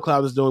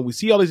SoundCloud is doing. We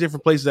see all these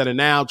different places that are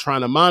now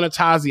trying to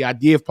monetize the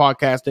idea of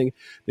podcasting.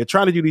 They're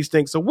trying to do these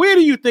things. So where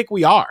do you think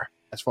we are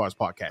as far as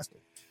podcasting,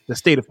 the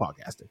state of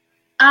podcasting?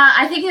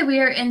 I think that we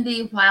are in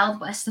the wild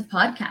west of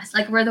podcasts.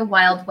 Like, we're the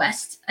wild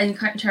west in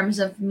terms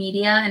of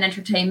media and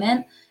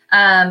entertainment.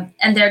 And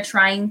they're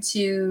trying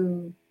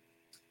to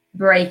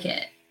break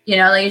it.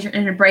 Like you're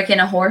trying to break in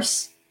a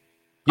horse.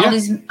 Yeah.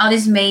 All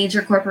these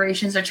major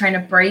corporations are trying to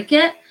break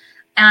it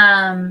in.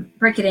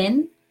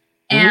 Mm-hmm.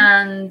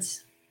 And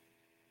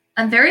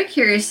I'm very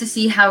curious to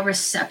see how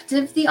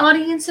receptive the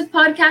audience of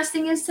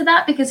podcasting is to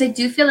that, because I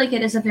do feel like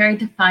it is a very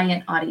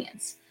defiant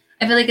audience.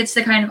 I feel like it's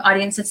the kind of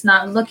audience that's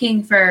not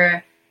looking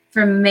for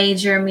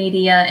major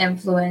media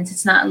influence.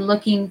 It's not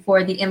looking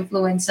for the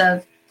influence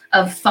of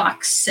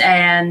Fox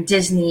and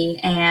Disney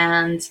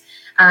and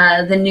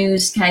the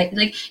news type.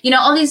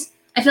 All these,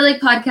 I feel like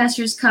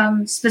podcasters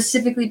come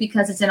specifically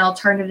because it's an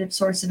alternative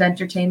source of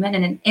entertainment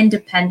and an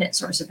independent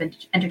source of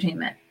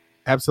entertainment.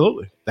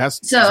 Absolutely.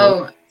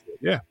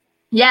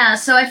 Yeah.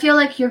 So I feel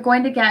like you're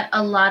going to get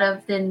a lot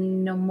of the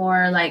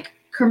more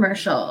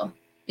commercial,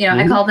 mm-hmm.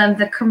 I call them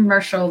the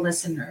commercial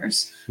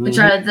listeners, which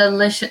mm-hmm. are the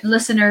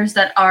listeners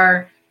that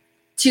are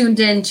tuned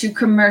in to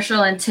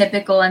commercial and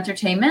typical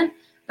entertainment.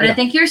 But I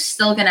think you're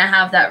still going to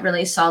have that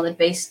really solid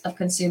base of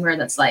consumer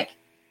that's like,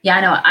 yeah,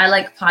 I know, I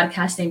like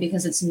podcasting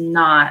because it's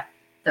not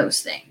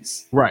those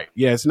things. Right.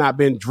 Yeah, it's not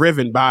been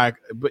driven by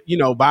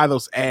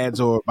those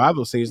ads or by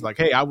those things like,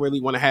 hey, I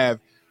really want to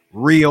have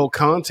real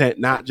content,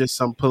 not just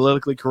some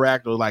politically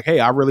correct or like, hey,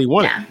 I really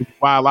want it. That's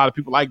why a lot of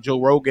people like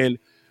Joe Rogan,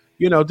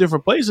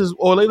 different places,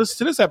 or they listen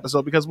to this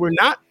episode because we're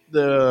not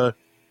the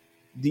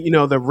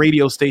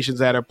radio stations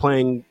that are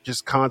playing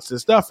just constant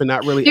stuff and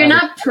not really. You're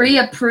not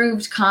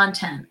pre-approved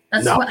content.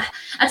 That's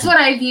what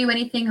I view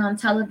anything on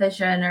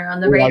television or on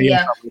the radio.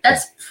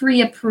 That's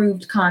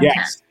pre-approved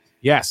content.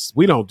 Yes.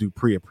 We don't do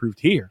pre-approved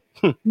here.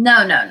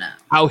 No.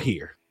 Out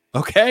here.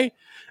 Okay.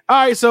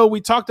 All right. So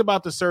we talked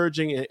about the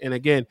surging, and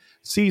again,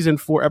 season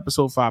 4,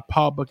 episode 5,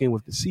 Podbooking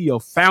with the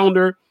CEO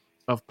founder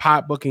of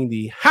Podbooking,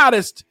 the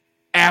hottest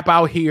app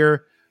out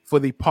here for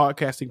the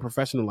podcasting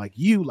professional like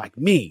you, like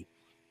me.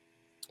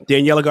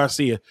 Daniela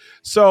Garcia.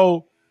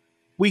 So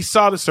we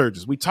saw the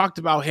surges. We talked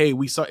about,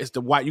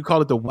 you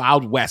call it the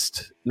Wild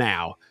West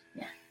now.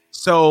 Yeah.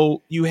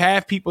 So you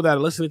have people that are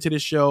listening to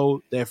this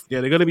show. They're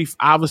going to be,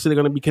 obviously,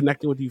 they're going to be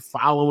connecting with you,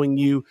 following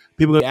you.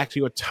 People are going to ask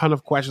you a ton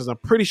of questions. I'm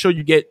pretty sure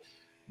you get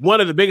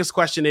one of the biggest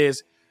question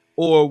is,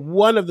 or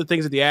one of the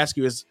things that they ask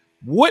you is,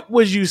 what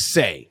would you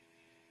say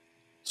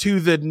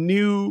to the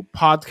new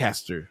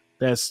podcaster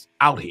that's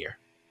out here?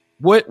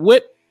 What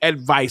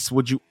advice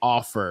would you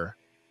offer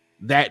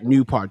that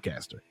new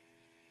podcaster,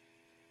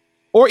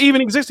 or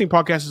even existing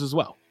podcasters as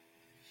well?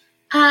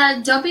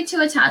 Don't be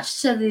too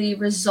attached to the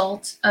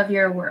result of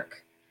your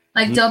work.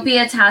 Like, don't be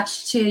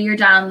attached to your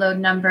download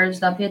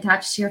numbers. Don't be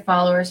attached to your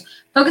followers.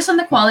 Focus on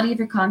the quality of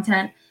your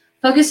content.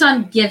 Focus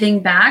on giving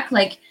back.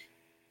 Like,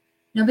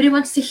 nobody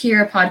wants to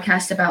hear a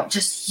podcast about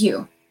just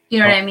you. You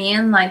know what I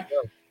mean? Like,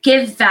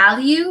 give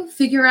value,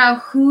 figure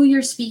out who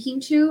you're speaking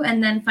to,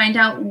 and then find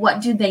out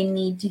what do they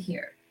need to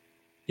hear.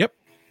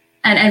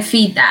 And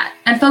feed that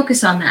and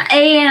focus on that,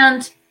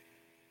 and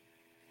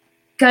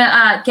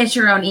get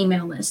your own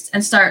email list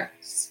and start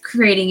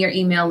creating your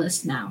email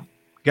list now.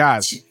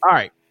 Guys, all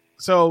right.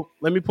 So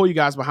let me pull you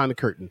guys behind the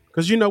curtain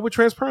because we're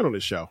transparent on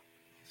this show.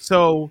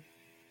 So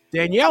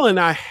Danielle and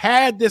I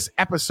had this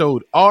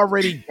episode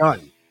already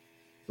done,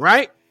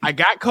 right? I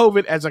got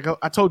COVID, as I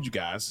told you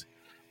guys.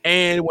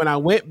 And when I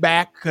went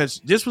back, because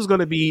this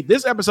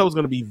episode was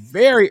going to be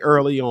very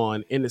early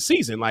on in the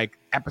season, like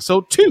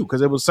episode 2,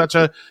 because it was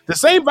the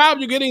same vibe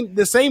you're getting,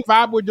 the same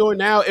vibe we're doing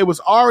now. It was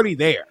already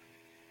there.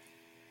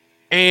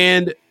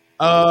 And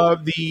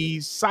the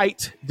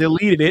site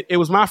deleted it. It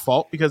was my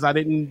fault because I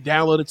didn't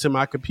download it to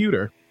my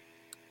computer.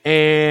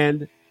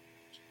 And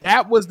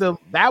that was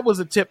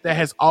a tip that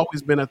has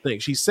always been a thing.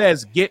 She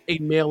says, get a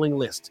mailing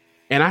list.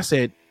 And I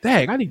said,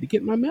 dang, I need to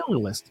get my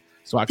mailing list.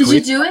 So I Did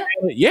you do it?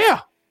 Yeah.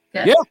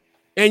 Good. Yeah.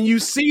 And you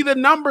see the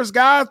numbers,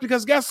 guys,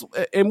 because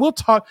we'll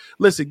talk.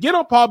 Listen, get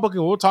on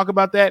Podbooking. We'll talk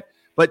about that.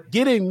 But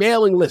get a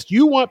mailing list.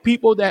 You want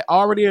people that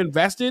already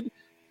invested,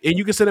 and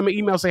you can send them an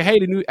email say, hey,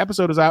 the new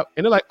episode is out.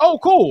 And they're like, oh,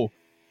 cool.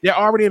 They're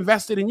already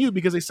invested in you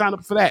because they signed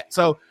up for that.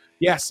 So,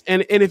 yes.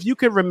 And if you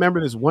can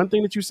remember this one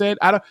thing that you said,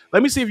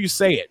 let me see if you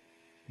say it.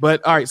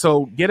 But all right.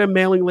 So get a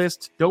mailing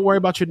list. Don't worry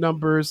about your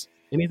numbers.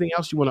 Anything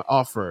else you want to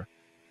offer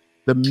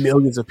the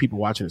millions of people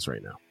watching this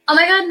right now? Oh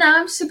my God, now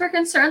I'm super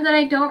concerned that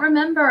I don't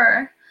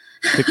remember.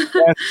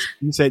 Success.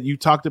 You said you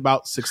talked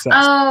about success.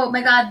 Oh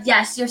my God,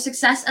 yes. Your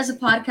success as a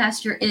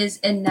podcaster is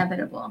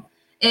inevitable.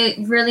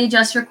 It really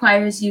just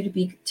requires you to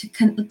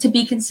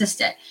be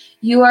consistent.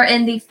 You are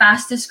in the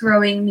fastest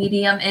growing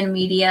medium in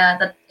media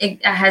that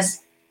it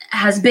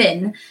has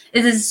been.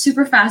 It is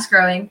super fast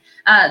growing.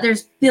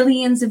 There's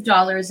billions of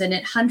dollars in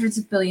it, hundreds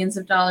of billions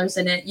of dollars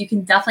in it. You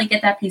can definitely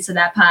get that piece of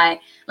that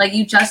pie. Like,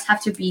 you just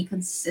have to be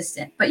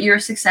consistent, but your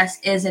success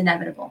is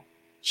inevitable.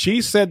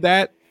 She said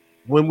that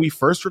when we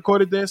first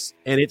recorded this,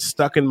 and it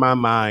stuck in my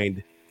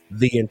mind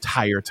the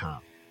entire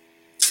time.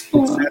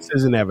 Success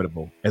is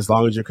inevitable as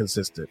long as you're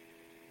consistent.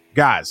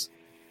 Guys,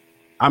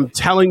 I'm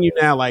telling you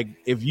now, like,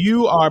 if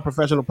you are a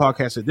professional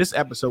podcaster, this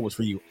episode was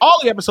for you. All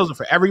the episodes are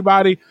for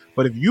everybody,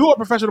 but if you are a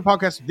professional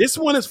podcaster, this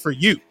one is for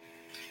you.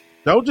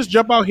 Don't just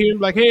jump out here and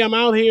be like, hey, I'm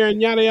out here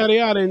and yada, yada,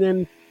 yada, and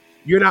then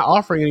you're not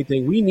offering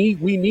anything. We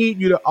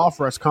need you to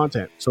offer us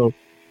content. So,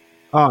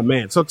 oh,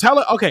 man. So tell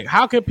it, okay,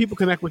 how can people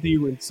connect with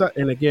you?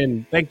 And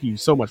again, thank you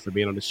so much for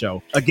being on the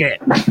show again.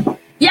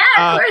 Yeah,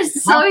 of course.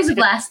 It's always a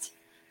blast.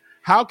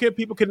 How can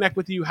people connect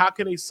with you? How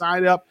can they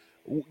sign up?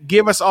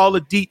 Give us all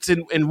the deets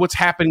and what's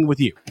happening with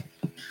you.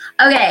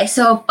 Okay,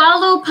 so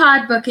follow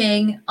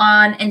Podbooking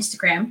on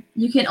Instagram.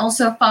 You can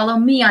also follow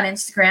me on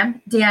Instagram,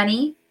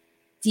 Danny,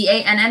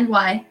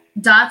 DANNY,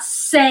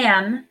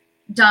 .sam.diego.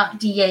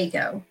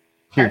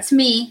 That's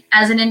me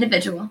as an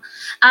individual.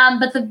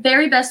 But the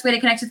very best way to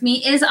connect with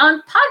me is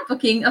on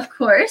Podbooking, of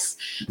course.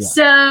 Yeah.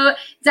 So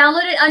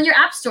download it on your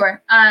app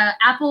store,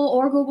 Apple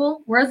or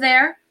Google. We're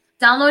there.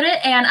 Download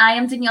it, and I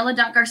am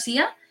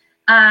Daniela.Garcia.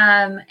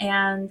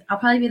 And I'll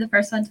probably be the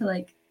first one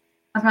to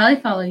I'll probably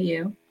follow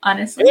you,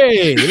 honestly.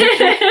 Hey.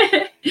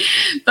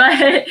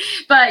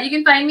 but you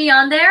can find me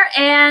on there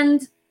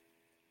and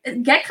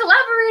get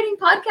collaborating,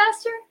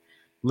 podcaster.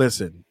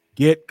 Listen,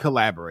 get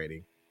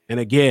collaborating. And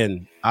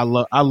again, I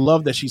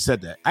love that she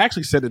said that. I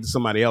actually said it to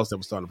somebody else that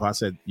was starting the podcast. I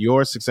said,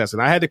 your success,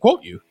 and I had to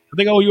quote you. I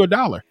think I owe you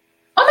 $1.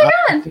 Oh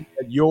my God.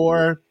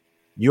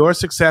 Your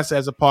success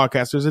as a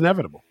podcaster is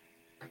inevitable.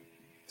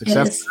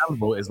 Success is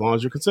inevitable as long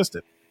as you're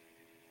consistent.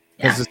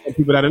 Because there's some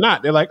people that are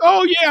not. They're like,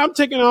 oh yeah, I'm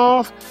taking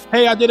off.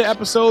 Hey, I did an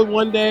episode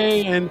one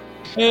day, and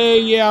hey,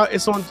 yeah,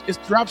 it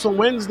drops on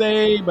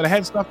Wednesday, but I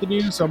had stuff to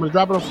do, so I'm gonna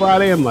drop it on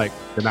Friday. I'm like,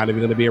 they're not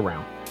even gonna be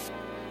around.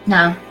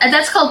 No, and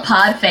that's called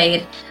pod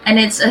fade, and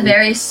it's a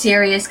very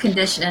serious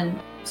condition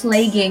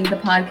plaguing the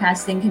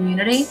podcasting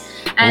community,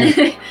 and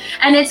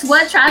and it's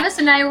what Travis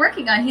and I are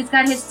working on. He's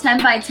got his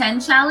 10 by 10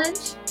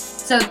 challenge,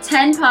 so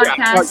 10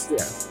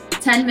 podcasts,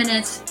 10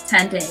 minutes,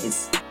 10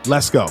 days.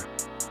 Let's go.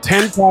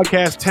 10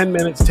 podcasts, 10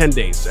 minutes, 10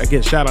 days.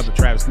 Again, shout out to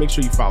Travis. Make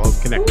sure you follow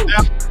and connect with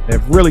them. They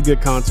have really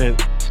good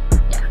content.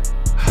 Yeah.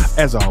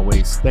 As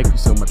always, thank you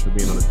so much for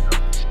being on the show.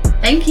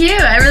 Thank you.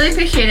 I really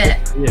appreciate it.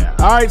 Yeah.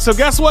 All right. So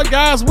guess what,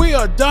 guys? We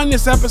are done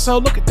this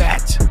episode. Look at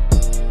that.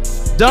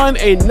 Done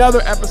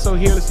another episode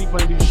here on the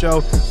Seaplane Dude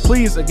Show.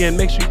 Please, again,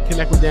 make sure you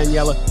connect with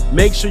Daniela.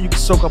 Make sure you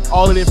soak up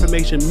all of the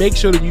information. Make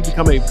sure that you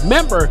become a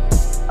member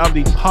of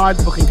the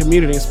Podbooking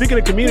community. And speaking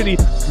of community,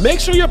 make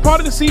sure you're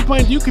part of the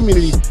Seaplane Dude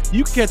community.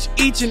 You can catch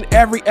each and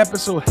every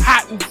episode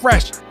hot and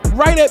fresh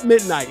right at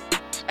midnight.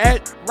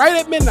 Right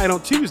at midnight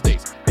on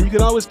Tuesdays. And you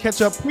can always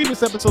catch up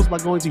previous episodes by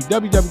going to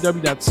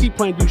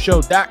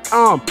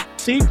www.seaplanedushow.com.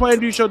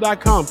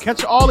 Seaplanedushow.com.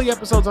 Catch all the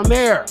episodes on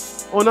there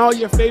on all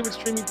your favorite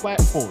streaming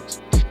platforms.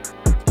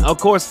 Of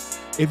course,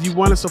 if you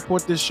want to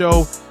support this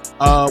show,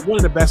 one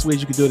of the best ways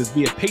you can do it is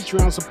be a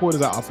Patreon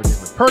supporter. I offer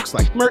different perks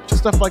like merch and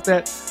stuff like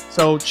that.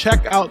 So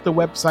check out the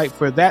website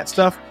for that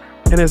stuff.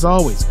 And as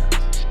always,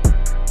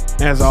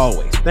 guys,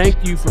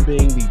 thank you for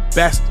being the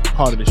best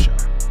part of the show.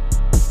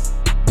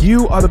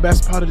 You are the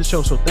best part of the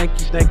show. So thank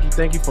you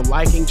for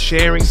liking,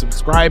 sharing,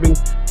 subscribing,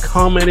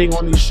 commenting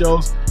on these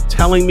shows,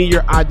 telling me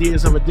your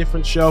ideas of a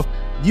different show.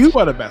 You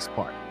are the best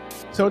part.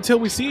 So until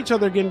we see each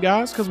other again,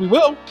 guys, because we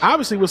will.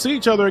 Obviously, we'll see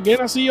each other again.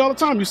 I see you all the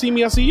time. You see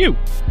me, I see you.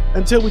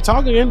 Until we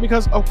talk again,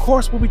 because of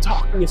course we'll be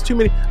talking. It's too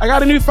many. I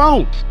got a new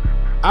phone.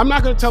 I'm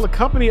not going to tell the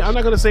company. I'm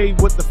not going to say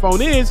what the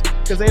phone is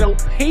because they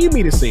don't pay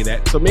me to say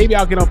that. So maybe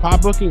I'll get on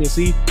Podbooking and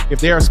see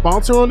if they're a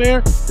sponsor on there.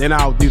 Then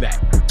I'll do that.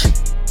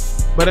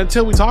 But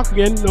until we talk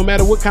again, no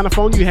matter what kind of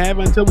phone you have,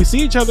 until we see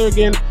each other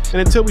again, and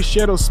until we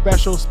share those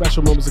special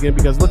moments again,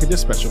 because look at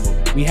this special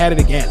moment. We had it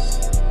again.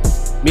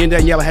 Me and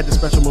Daniela had this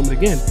special moment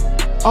again.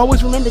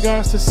 Always remember,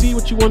 guys, to see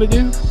what you want to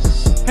do.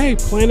 Hey,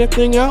 plan that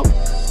thing out.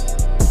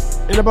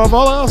 And above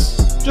all else,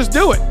 just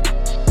do it.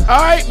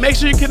 All right, make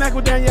sure you connect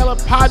with Daniela.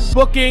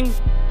 Podbooking.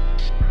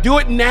 Do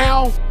it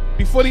now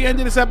before the end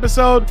of this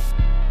episode.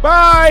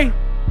 Bye.